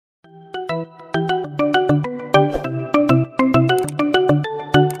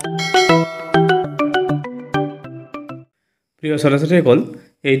প্ৰিয় ছাত্ৰ-ছাত্ৰীসকল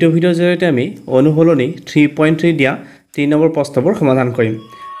এইটো ভিডিঅ'ৰ জৰিয়তে আমি অনুশীলনী 3.3 দিয়া 3 নম্বৰ প্ৰশ্নবোৰ সমাধান কৰিম।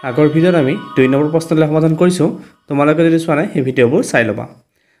 আগৰ ভিডিঅ'ত আমি 2 নম্বৰ প্ৰশ্নলৈ সমাধান কৰিছোঁ। তোমালোকে যদি চোৱা নাই সেই ভিডিঅ'বোৰ চাই ল'বা।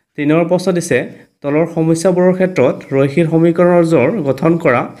 3 নম্বৰ প্ৰশ্ন দিছে তলৰ সমস্যাবোৰৰ ক্ষেত্ৰত ৰৈখিক সমীকৰণৰ জোৰ গঠন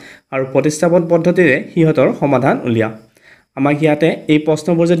কৰা আৰু প্ৰতিস্থাপন পদ্ধতিৰে সিহঁতৰ সমাধান উলিয়া। আমাক ইয়াতে এই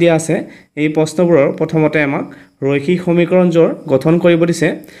প্ৰশ্নবোৰ যে দিয়া আছে এই প্ৰশ্নবোৰৰ প্ৰথমতে আমাক ৰৈখিক সমীকৰণ জোৰ গঠন কৰিব দিছে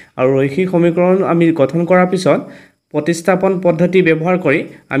আৰু ৰৈখিক সমীকৰণ আমি গঠন কৰাৰ পিছত প্ৰতিস্থাপন পদ্ধতি ব্যৱহাৰ কৰি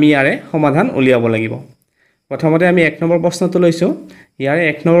আমি ইয়াৰে সমাধান উলিয়াব লাগিব। প্ৰথমতে আমি 1 নম্বৰ প্ৰশ্নটো লৈছো। ইয়াৰে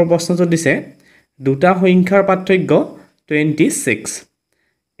 1 নম্বৰ প্ৰশ্নটো দিছে দুটা সংখ্যাৰ পাৰ্থক্য 26।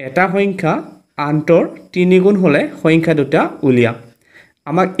 এটা সংখ্যা আনটোৰ 3 গুণ হলে সংখ্যা দুটা উলিয়া।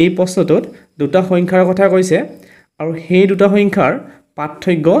 আমাক এই প্ৰশ্নটোত দুটা সংখ্যাৰ কথা কৈছে আৰু সেই দুটা সংখ্যাৰ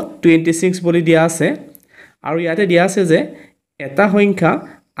পাৰ্থক্য 26 বুলি দিয়া আছে আৰু ইয়াতে দিয়া আছে যে এটা সংখ্যা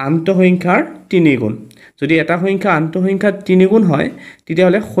আনটো সংখ্যাৰ 3 গুণ। যদি এটা সংখ্যা আনটো সংখ্যাৰ 3 গুণ হয়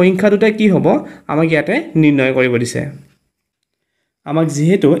তেতিয়াহলে সংখ্যা দুটা কি হ'ব আমাক ইয়াতে নিৰ্ণয় কৰিব দিছে। আমাক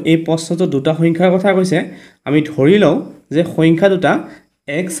যেহেতু এই প্ৰশ্নটো দুটা সংখ্যাৰ কথা কৈছে আমি ধৰি লওঁ যে সংখ্যা দুটা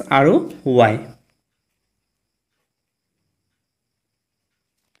x আৰু y।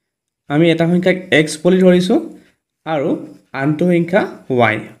 আমি এটা সংখ্যাক x বুলি ধৰিছো আৰু আনটো সংখ্যা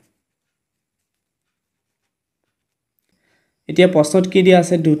y। এতিয়া প্ৰশ্নত কি দিয়া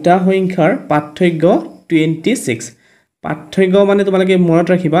আছে দুটা সংখ্যাৰ পাৰ্থক্য 26। পাৰ্থক্য মানে তোমালোকে মনত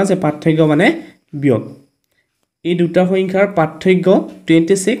ৰাখিবা যে পাৰ্থক্য মানে বিয়োগ। এই দুটা সংখ্যাৰ পাৰ্থক্য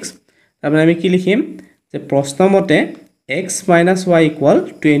 26। তাৰমানে আমি কি লিখিম যে প্ৰশ্নমতে x - y =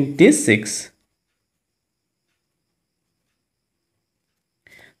 26।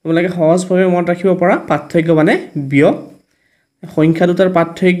 তোমালোকে সহজভাৱে মনত ৰাখিব পৰা পাৰ্থক্য মানে বিয়োগ। সংখ্যা দুটাৰ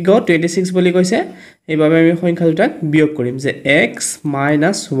পাৰ্থক্য 26 বুলি কৈছে এইভাবে আমি সংখ্যা দুটাক বিয়োগ কৰিম যে x -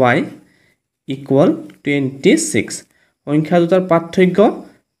 y = 26। সংখ্যা দুটাৰ পাৰ্থক্য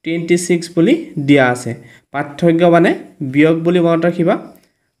 26 বুলি দিয়া আছে। পাৰ্থক্য মানে বিয়োগ বুলি মনত ৰাখিবা।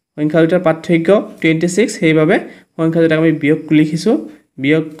 সংখ্যা দুটাৰ পাৰ্থক্য 26 সেইভাবে সংখ্যা দুটাক আমি বিয়োগ লিখিছো।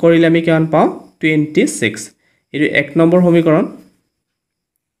 বিয়োগ কৰিলে আমি কিমান পাওঁ 26। এইটো 1 নম্বৰ সমীকৰণ।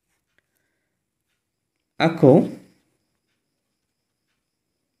 আকৌ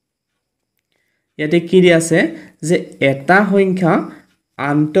ইয়াতে কি দিয়া আছে যে এটা সংখ্যা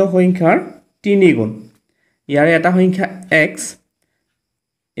আনটো সংখ্যাৰ 3 গুণ। ইয়াৰে এটা সংখ্যা x।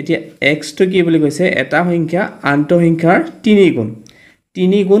 এতিয়া x টো কি বুলি কৈছে এটা সংখ্যা আনটো সংখ্যাৰ 3 গুণ।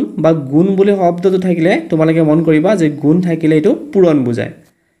 3 গুণ বা গুণ বুলি শব্দটো থাকিলে তোমালোকে মন কৰিবা যে গুণ থাকিলে এটো পূৰণ বুজায়।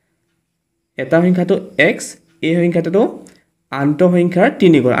 এটা সংখ্যাটো x এই সংখ্যাটো আনটো সংখ্যাৰ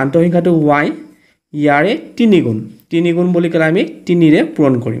 3 গুণ। আনটো সংখ্যাটো y ইয়াৰে 3 গুণ। 3 গুণ বুলি ক'লে আমি 3 ৰে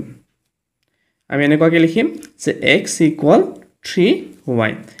পূৰণ কৰিম। আমি এনেকুৱাকৈ লিখিম যে x =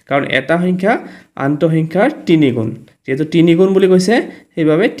 3y কাৰণ এটা সংখ্যা আনটো সংখ্যাৰ 3 গুণ। যেহেতু 3 গুণ বুলি কৈছে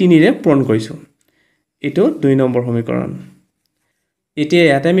সেইভাবে 3 ৰে পূৰণ কৰিছো। এটো 2 নম্বৰ সমীকৰণ। এতিয়া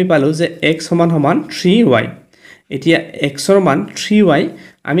ইয়াতে আমি পালো যে x = 3y। এতিয়া x ৰ মান 3y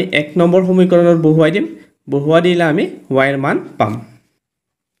আমি 1 নম্বৰ সমীকৰণত বহুৱাই দিম। বহুৱা দিলে আমি y ৰ মান পাম।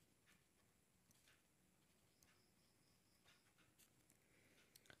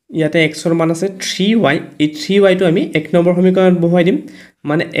 ইয়াতে x ৰ মান আছে 3y। এই 3y টো আমি 1 নম্বৰ সমীকৰণত বহুৱাই দিম।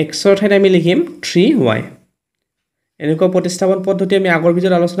 মানে x ৰ ঠাইত আমি লিখিম 3y। এনেকুৱা প্ৰতিস্থাপন পদ্ধতি আমি আগৰ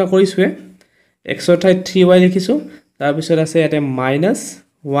ভিডিঅ'ত আলোচনা কৰিছোৱে। x ৰ ঠাইত 3y লিখিছো। তাৰ পিছত আছে ইয়াতে -y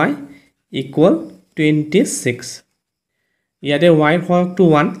 = 26। ইয়াতে y ৰ হৰকটো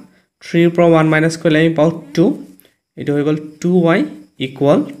 1। 3 ৰ পৰা 1 মাইনাস কৰিলে আমি পাওঁ 2। এটো হৈ গ'ল 2y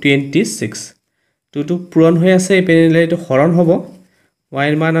 = 26। 2 টো পূৰণ হৈ আছে এপিনে এটো হৰণ হ'ব। y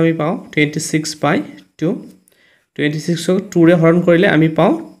ৰ মান আমি পাওঁ 26/2। 26 ক 2 ৰে হৰণ কৰিলে আমি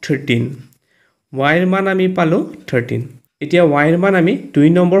পাওঁ 13। y ৰ মান আমি পালো 13। এতিয়া y ৰ মান আমি 2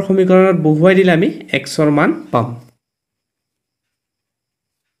 নম্বৰ সমীকৰণত বহুৱাই দিলে আমি x ৰ মান পাম।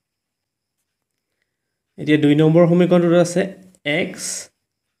 এতিয়া 2 নম্বৰ সমীকৰণটোত আছে x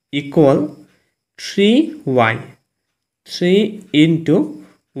 = 3y। 3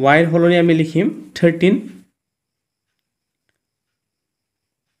 * y ৰ হলনি আমি লিখিম 13।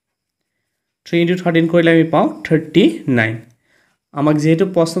 3 * 13 কৰিলে আমি পাওঁ 39। আমাক যেহেতু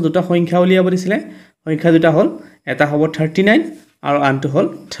প্ৰশ্ন দুটা সংখ্যা উলিয়াব দিছিলে সংখ্যা দুটা হ'ল এটা হ'ব 39 আৰু আনটো হ'ল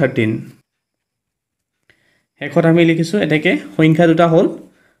 13। শেষত আমি লিখিছো এটাকে সংখ্যা দুটা হ'ল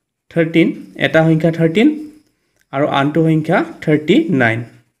 13 এটা সংখ্যা 13 আৰু আনটো সংখ্যা 39।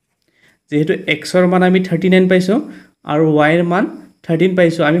 যেহেতু x ৰ মান আমি 39 পাইছো আৰু y ৰ মান 13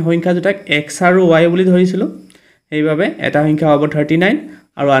 পাইছো আমি সংখ্যা দুটাক x আৰু y বুলি ধৰিছিলো। সেইভাবে এটা সংখ্যা হ'ব 39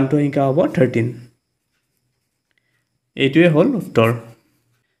 আৰু আনটো সংখ্যা হ'ব 13। এইটোৱে হ'ল উত্তৰ।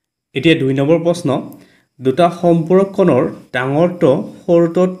 এতিয়া 2 নম্বৰ প্ৰশ্ন দুটা সম্পূৰক কোণৰ ডাঙৰটো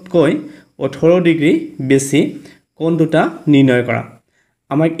সৰুটোতকৈ 18 ডিগ্ৰী বেছি কোণ দুটা নিৰ্ণয় কৰা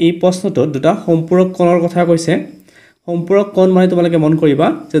আমাক এই প্ৰশ্নটো দুটা সম্পূৰক কোণৰ কথা কৈছে সম্পূৰক কোণ মানে তোমালোকে মন কৰিবা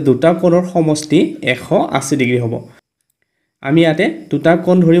যে দুটা কোণৰ সমষ্টি 180 ডিগ্ৰী হ'ব আমি ইয়াতে দুটা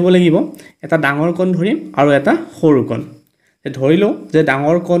কোণ ধৰিব লাগিব এটা ডাঙৰ কোণ ধৰিম আৰু এটা সৰু কোণ ধৰিলো যে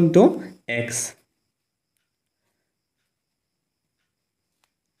ডাঙৰ কোণটো x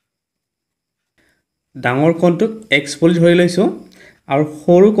ডাঙৰ কোণটোক x বুলি ধৰি লৈছো আৰু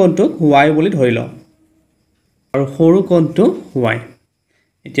সৰু কোণটোক y বুলি ধৰি লওঁ আৰু সৰু কোণটো y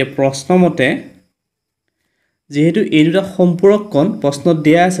এতিয়া প্ৰশ্নমতে যেহেতু এই দুটা সম্পূৰক কোণ প্ৰশ্নত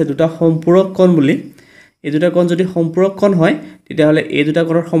দিয়া আছে দুটা সম্পূৰক কোণ বুলি এই দুটা কোণ যদি সম্পূৰক কোণ হয় তেতিয়াহলে এই দুটা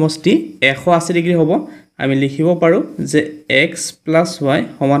কোণৰ সমষ্টি 180 ডিগ্ৰী হ'ব আমি লিখিব পাৰো যে x + y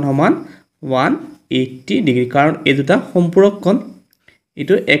 = 180 ডিগ্ৰী কাৰণ এই দুটা সম্পূৰক কোণ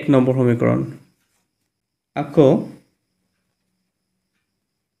এটো 1 নম্বৰ সমীকৰণ আকৌ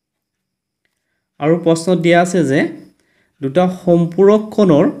আৰু প্ৰশ্নত দিয়া আছে যে দুটা সম্পূৰক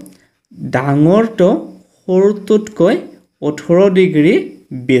কোণৰ ডাঙৰটো সৰুটোতকৈ 18 ডিগ্ৰী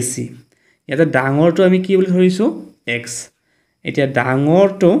বেছি ইয়াতে ডাঙৰটো আমি কি বুলি ধৰিছো x এতিয়া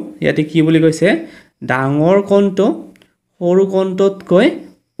ডাঙৰটো ইয়াতে কি বুলি কৈছে ডাঙৰ কোণটো সৰু কোণটোতকৈ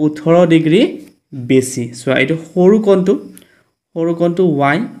 18 ডিগ্ৰী বেছি সো এইটো সৰু কোণটো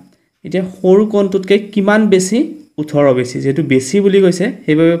y এতিয়া সৰু কোণটোতকৈ কিমান বেছি 18 বেছি যেটো বেছি বুলি কৈছে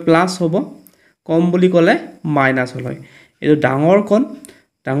সেইভাবে প্লাস হ'ব কম বুলি ক'লে মাইনাস হয় এইটো ডাঙৰ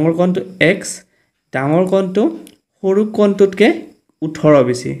কোণটো x ডাঙৰ কোণটো সৰু কোণটোতকৈ 18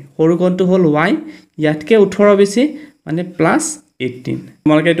 বেছি সৰু কোণটো হ'ল y ইয়াতকৈ 18 বেছি মানে +18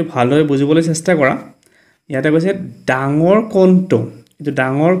 তোমালোকে এইটো ভালদৰে বুজিবলৈ চেষ্টা কৰা ইয়াতে কৈছে ডাঙৰ কোণটো এইটো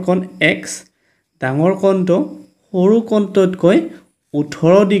ডাঙৰ কোণ x ডাঙৰ কোণটো সৰু কোণটোতকৈ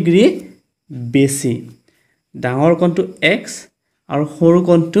 18 ডিগ্ৰী বেছি ডাঙৰ কোণটো x আৰু সৰু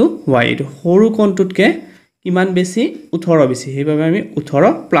কোণটো y এইটো সৰু কোণটোতকৈ কিমান বেছি 18 বেছি সেইভাবে আমি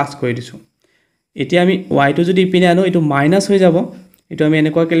 18 প্লাস কৰি দিছো এতিয়া আমি y টো যদি ইপিনে আনো এটো মাইনাস হৈ যাব এটো আমি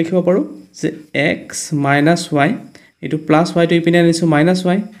এনেকুৱাকৈ লিখিব পাৰো যে x - y এটো প্লাস y টো ইপিনে আনিছো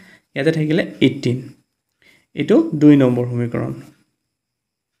 -y ইয়াতে থাকিলে 18 এটো 2 নম্বৰ সমীকৰণ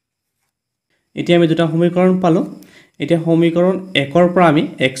এতিয়া আমি দুটা সমীকৰণ পালো এতিয়া সমীকৰণ 1 ৰ পৰা আমি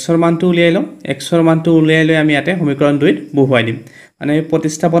x ৰ মানটো উলিয়াই লওঁ x ৰ মানটো উলিয়াই লৈ আমি ইয়াতে সমীকৰণ 2 ত বহুৱাই দিম মানে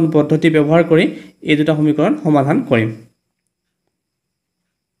প্ৰতিস্থাপন পদ্ধতি ব্যৱহাৰ কৰি এই দুটা সমীকৰণ সমাধান কৰিম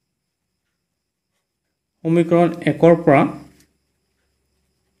সমীকৰণ 1 ৰ পৰা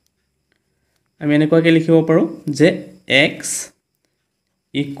আমি এনেকুৱাকৈ লিখিব পাৰো যে x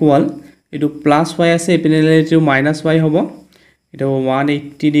ইকুয়াল এটো প্লাস y আছে ইপিনে এটো মাইনাস y হ'ব এটো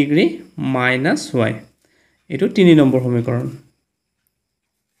 180 ডিগ্ৰী মাইনাস y এটো 3 নম্বৰ সমীকৰণ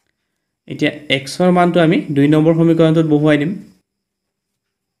এতিয়া x ৰ মানটো আমি 2 নম্বৰ সমীকৰণটোত বহুৱাই দিম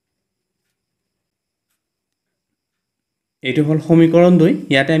এটো হল সমীকৰণ 2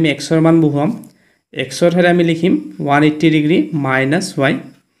 ইয়াতে আমি x ৰ মান বহুৱাম x ৰ ঠাইত আমি লিখিম 180 ডিগ্ৰী মাইনাস y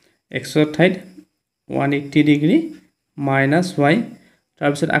x ৰ ঠাইত 180 ডিগ্ৰী মাইনাস y তাৰ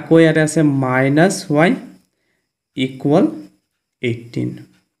পিছত আকৌ ইয়াতে আছে মাইনাস y ইকুয়াল 18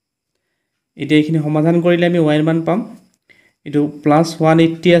 এতিয়া এইখিনি সমাধান কৰিলে আমি y ৰ মান পাম এটো প্লাস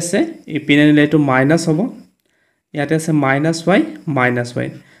 180 আছে ইপিনে নিলে এটো মাইনাস হ'ব ইয়াতে আছে মাইনাস y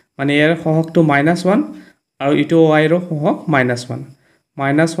মানে ইয়াৰ সহগটো -1 আৰু ইটো y ৰ সহগ -1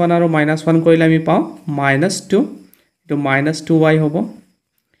 -1 আৰু -1 কৰিলে আমি পাও -2 এটো -2y হ'ব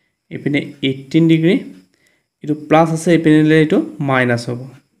ইপিনে 18 ডিগ্ৰী এটো প্লাস আছে ইপিনে নিলে এটো মাইনাস হ'ব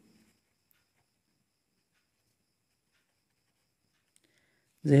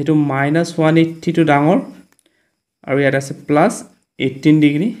যেহেতু -180 টো ডাঙৰ আৰু ইয়াত আছে +18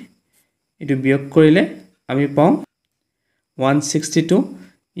 ডিগ্ৰী এটো বিয়োগ কৰিলে আমি পাও 162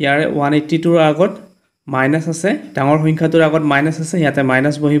 ইয়াৰে 182 ৰ আগত মাইনাস আছে ডাঙৰ সংখ্যাটোৰ আগত মাইনাস আছে ইয়াতে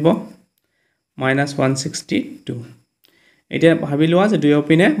মাইনাস বহিব -162 এতিয়া ভাবি লোৱা যে দুই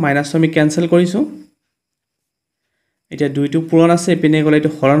অপিনে মাইনাস আমি ক্যান্সেল কৰিছো এতিয়া দুইটো পূৰণ আছে ইপিনে গলে এটো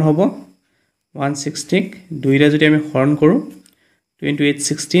হৰণ হ'ব 160 দুইটা যদি আমি হৰণ কৰো 28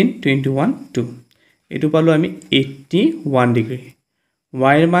 16 21 2 এটো পালো আমি 81 ডিগ্ৰী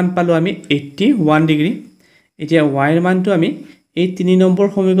y ৰ মান পালো আমি 81 ডিগ্ৰী এতিয়া y ৰ মানটো আমি এই 3 নম্বৰ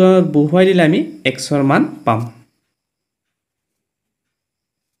সমীকৰণত বহুৱাই দিলে আমি x ৰ মান পাম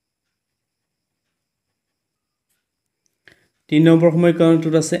 3 নম্বৰ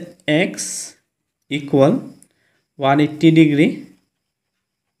সমীকৰণটোত আছে x equal 180 degree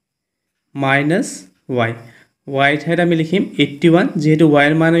minus y y ঠাইত আমি লিখিম 81 যেহেতু y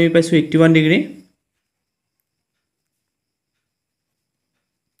ৰ মান আমি পাইছো 81 ডিগ্ৰী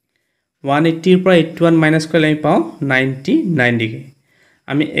 180 পৰা 81 মাইনাছ কৰিলে আমি পাওঁ 99 ডিগ্ৰী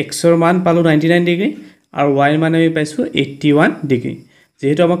আমি xৰ মান পালোঁ 99 ডিগ্ৰী আৰু yৰ মান আমি পাইছোঁ 81 ডিগ্ৰী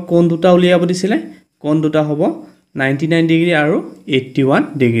যেহেতু আমাক কোণ দুটা উলিয়াব দিছিলে কোণ দুটা হ'ব 99 ডিগ্ৰী আৰু 81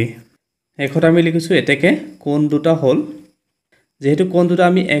 ডিগ্ৰী এখত আমি লিখিছোঁ এতেকে কোণ দুটা হ'ল যেহেতু কোণ দুটা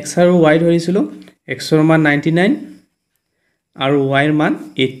আমি x আৰু y ধৰিছিলোঁ xৰ মান 99 আৰু yৰ মান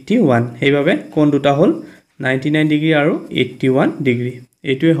 81 সেইভাবে কোণ দুটা হ'ল 99 ডিগ্ৰী আৰু 81 ডিগ্ৰী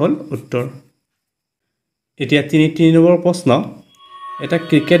এইটোৱে হ'ল উত্তৰ এতিয়া 3 নম্বৰ প্ৰশ্ন এটা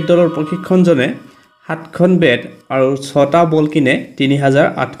ক্ৰিকেট দলৰ প্ৰশিক্ষকজনে 7খন বেট আৰু 6টা বল কিনে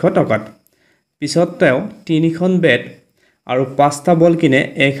 3800 টকাত পিছত তেওঁ 3খন বেট আৰু 5টা বল কিনে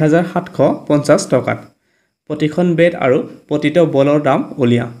 1750 টকাত প্ৰতিখন বেট আৰু প্ৰতিটো বলৰ দাম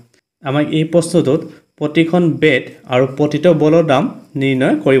উলিয়া আমাক এই প্ৰশ্নটোত প্ৰতিখন বেট আৰু প্ৰতিটো বলৰ দাম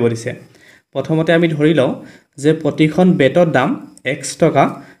নিৰ্ণয় কৰিব দিছে প্ৰথমতে আমি ধৰি লওঁ যে প্ৰতিখন বেটৰ দাম x টকা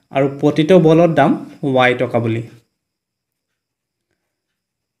আৰু প্ৰতিটো বলৰ দাম y টকা বুলি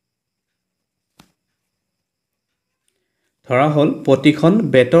ধৰা হ'ল প্ৰতিখন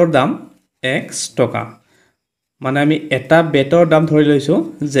বেটৰ দাম x টকা মানে আমি এটা বেটৰ দাম ধৰি লৈছো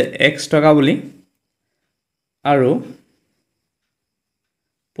যে x টকা বুলি আৰু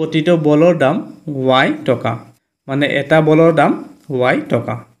প্ৰতিটো বলৰ দাম y টকা মানে এটা বলৰ দাম y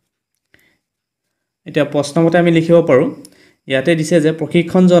টকা এতিয়া প্ৰশ্নমতে আমি লিখিব পাৰো ইয়াতে দিছে যে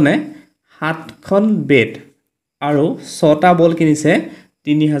প্ৰশিক্ষকজনে 7খন বেট আৰু 6টা বল কিনিছে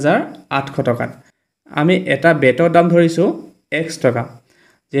 3800 টকাত আমি এটা বেটৰ দাম ধৰিছো x টকা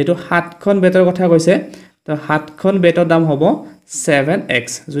যেহেতু 7খন বেটৰ কথা কৈছে তো 7খন বেটৰ দাম হ'ব 7x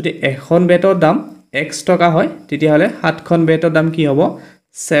যদি এখন বেটৰ দাম x টকা হয় তেতিয়া হলে 7খন বেটৰ দাম কি হ'ব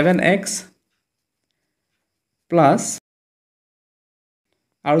 7x প্লাস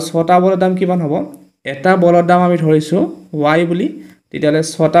আৰু 6টা বলৰ দাম কিমান হ'ব এটা বলৰ দাম আমি ধৰিছো y বুলি তেতিয়া হলে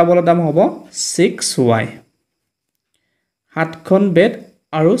 6টা বলৰ দাম হ'ব 6y 7খন বেট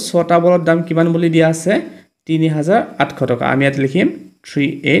আৰু 6টা বলৰ দাম কিমান বুলি দিয়া আছে 3800 টকা আমি ইয়াত লিখিম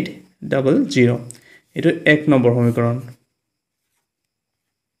 3800 এটো 1 নম্বৰ সমীকৰণ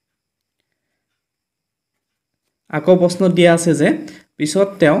আকৌ প্ৰশ্ন দিয়া আছে যে পিছত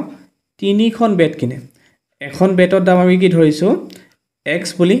তেওঁ 3খন বেট কিনে এখন বেটৰ দাম আমি কি ধৰিছো x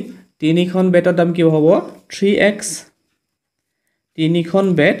বুলি 3খন বেটৰ দাম কি হ'ব 3x 3খন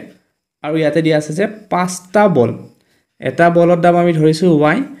বেট আৰু ইয়াতে দিয়া আছে যে 5টা বল এটা বলৰ দাম আমি ধৰিছো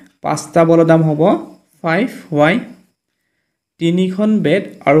y 5টা বলৰ দাম হ'ব 5y 3খন বেট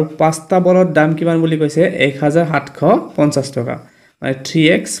আৰু 5টা বলৰ দাম কিমান বুলি কৈছে 1750 টকা মানে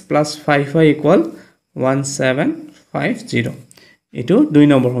 3x + 5y = 1750 এটো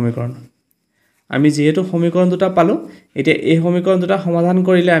 2 নম্বৰ সমীকৰণ আমি যেহেতু সমীকৰণ দুটা পালো এতিয়া এই সমীকৰণ দুটা সমাধান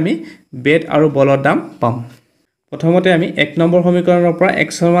কৰিলে আমি বেট আৰু বলৰ দাম পাম প্ৰথমতে আমি 1 নম্বৰ সমীকৰণৰ পৰা x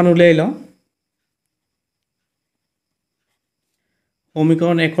ৰ মান উলিয়াই লওঁ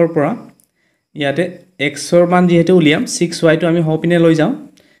সমীকৰণ 1 ৰ পৰা ইয়াতে x ৰ মান যেহেতু উলিয়াম 6y টো আমি হপিনে লৈ যাওঁ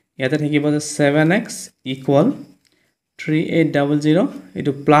ইয়াতে থাকিব যে 7x = 3800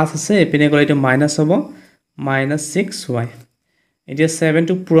 এটো প্লাস আছে এপিনে গলে এটো মাইনাস হ'ব -6y এতিয়া 7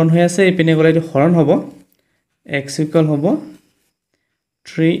 টো পূৰণ হৈ আছে এপিনে গলে এটো হৰণ হ'ব x = হ'ব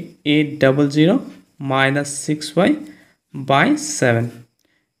 3800 - 6y / 7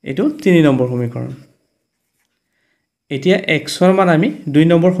 এটো 3 নম্বৰ সমীকৰণ এতিয়া x ৰ মান আমি 2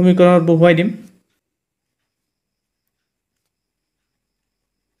 নম্বৰ সমীকৰণত বহুৱাই দিম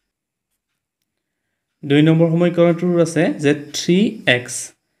 2 নম্বৰ সমীকৰণটো আছে যে 3x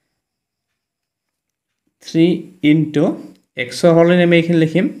 3 * x ৰ হলনে আমি এখিনি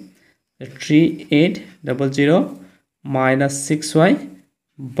লিখিম 3800 - 6y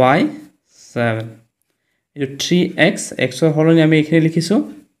 / 7 এটো 3x x ৰ হলনে আমি এখিনি লিখিছো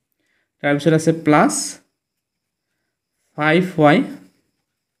তাৰ পিছত আছে প্লাস 5y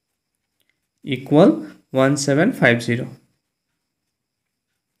 = 1750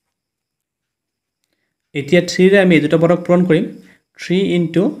 এতিয়া 3 ৰে আমি দুটা পদক পূৰণ কৰিম 3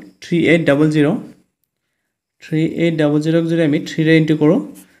 * 3800 3800 যদি আমি 3 ৰে ইনটু কৰো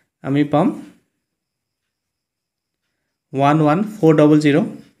আমি পাম 11400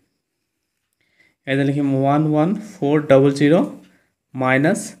 এটা লিখিম 11400 -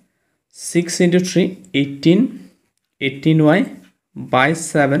 6 * 3 18 18y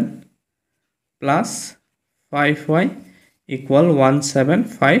 / 7 plus 5y =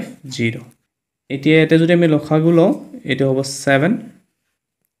 1750 এতিয়া এতে যদি আমি লখাগু লওঁ এটো হ'ব 7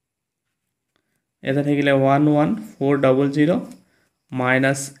 এটা থাকিলে 11400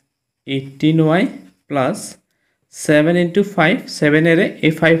 - 18y plus 7 * 5 7 এৰে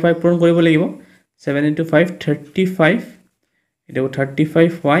এই 5 পূৰণ কৰিব লাগিব 7 * 5 35 এটো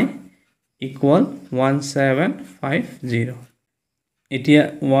 35y equal 1750 এতিয়া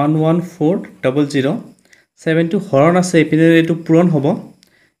 11400 7 টো হৰণ আছে এপিনে এটো পূৰণ হ'ব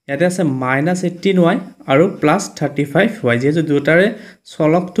ইয়াতে আছে -18y আৰু +35y যেহেতু দুটাৰে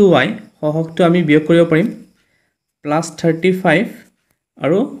চলকটো y সহগটো আমি বিয়োগ কৰিব পাৰিম +35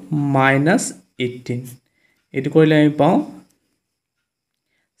 আৰু -18 এটো কৰিলে আমি পাওঁ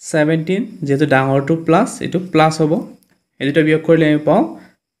 17 যেহেতু ডাঙৰটো প্লাস এটো প্লাস হ'ব এটো বিয়োগ কৰিলে আমি পাওঁ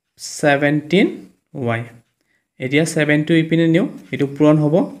 17y এতিয়া 7 টো ইপিনে নিও এটো পূৰণ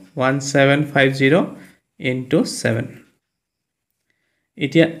হ'ব 1750 into 7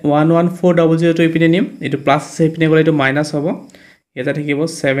 এতিয়া 11400 টো ইপিনে নিম এটো প্লাস আছে ইপিনে গলে এটো মাইনাস হ'ব এটা থাকিব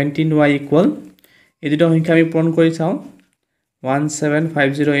 17y ইকুয়াল এটো সংখ্যা আমি পূৰণ কৰি চাও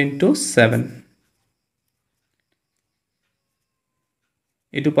 1750 into 7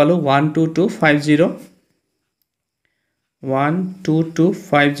 এটো পালো 12250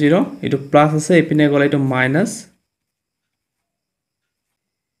 12250 এটো প্লাস আছে ইপিনে গলে এটো মাইনাস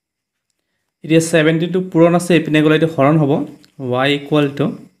এতিয়া 70 টো পূৰণ আছে ইপিনে গলে এটো হৰণ হ'ব y equal to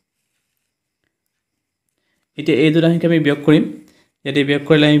এতিয়া এই দুটা সংখ্যা আমি বিয়োগ কৰিম ইয়াতে বিয়োগ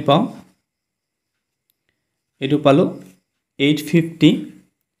কৰিলে আমি পাওঁ এটো পালো 850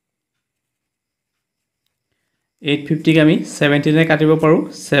 কে আমি 17 ৰে কাটিব পাৰো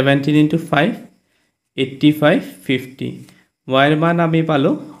 17 into 5 8550 y ৰ মান আমি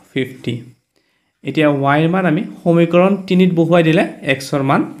পালো 50 এতিয়া y ৰ মান আমি সমীকৰণ 3 ত বহুৱাই দিলে x ৰ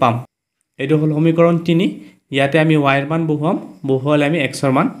মান পাম এটো হল সমীকৰণ 3 ইয়াতে আমি y ৰ মান বহুৱালে আমি x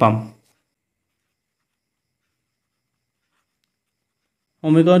ৰ মান পাম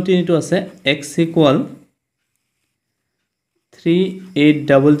সমীকৰণ 3 টো আছে x equal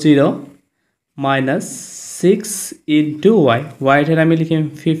 3800 minus 6 into y y এর আমি লিখিম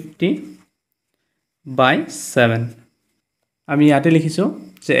 50 by 7 আমি ইয়াতে লিখিছো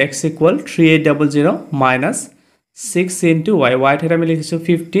যে x equal 3800 minus 6 into y y এর আমি লিখিছো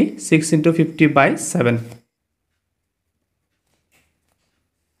 50 6 into 50 by 7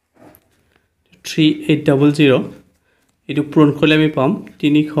 3800 এটো পূৰণ কৰিলে আমি পাম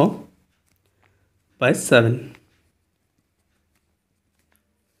 300 by 7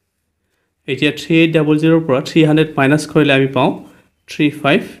 এতিয়া 3800 ৰ পৰা 300 মাইনাস কৰিলে আমি পাওঁ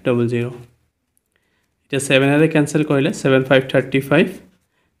 3500 এতিয়া 7 ৰে ক্যান্সেল কৰিলে 7535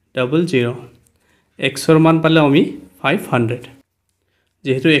 00 x ৰ মান পালে আমি 500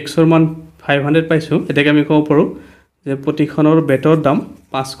 যেহেতু x ৰ মান 500 পাইছো এটাকে আমি কব পাৰো যে প্ৰতিখনৰ বেটৰ দাম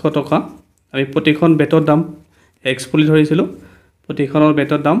 500 টকা আমি প্ৰতিখন বেটৰ দাম x বুলি ধৰিছিলো প্ৰতিখনৰ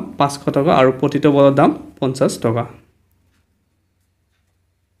বেটৰ দাম 500 টকা আৰু প্ৰতিটো বলৰ দাম 50 টকা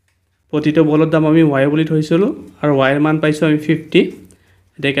প্ৰতিটো বলৰ দাম আমি y বুলি ধৰিছিলো আৰু y ৰ মান পাইছো আমি 50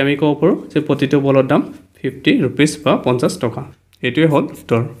 এটাকে আমি কব পাৰো যে প্ৰতিটো বলৰ দাম 50 rupees বা 50 টকা এটোৱে হল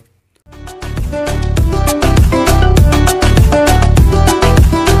উত্তৰ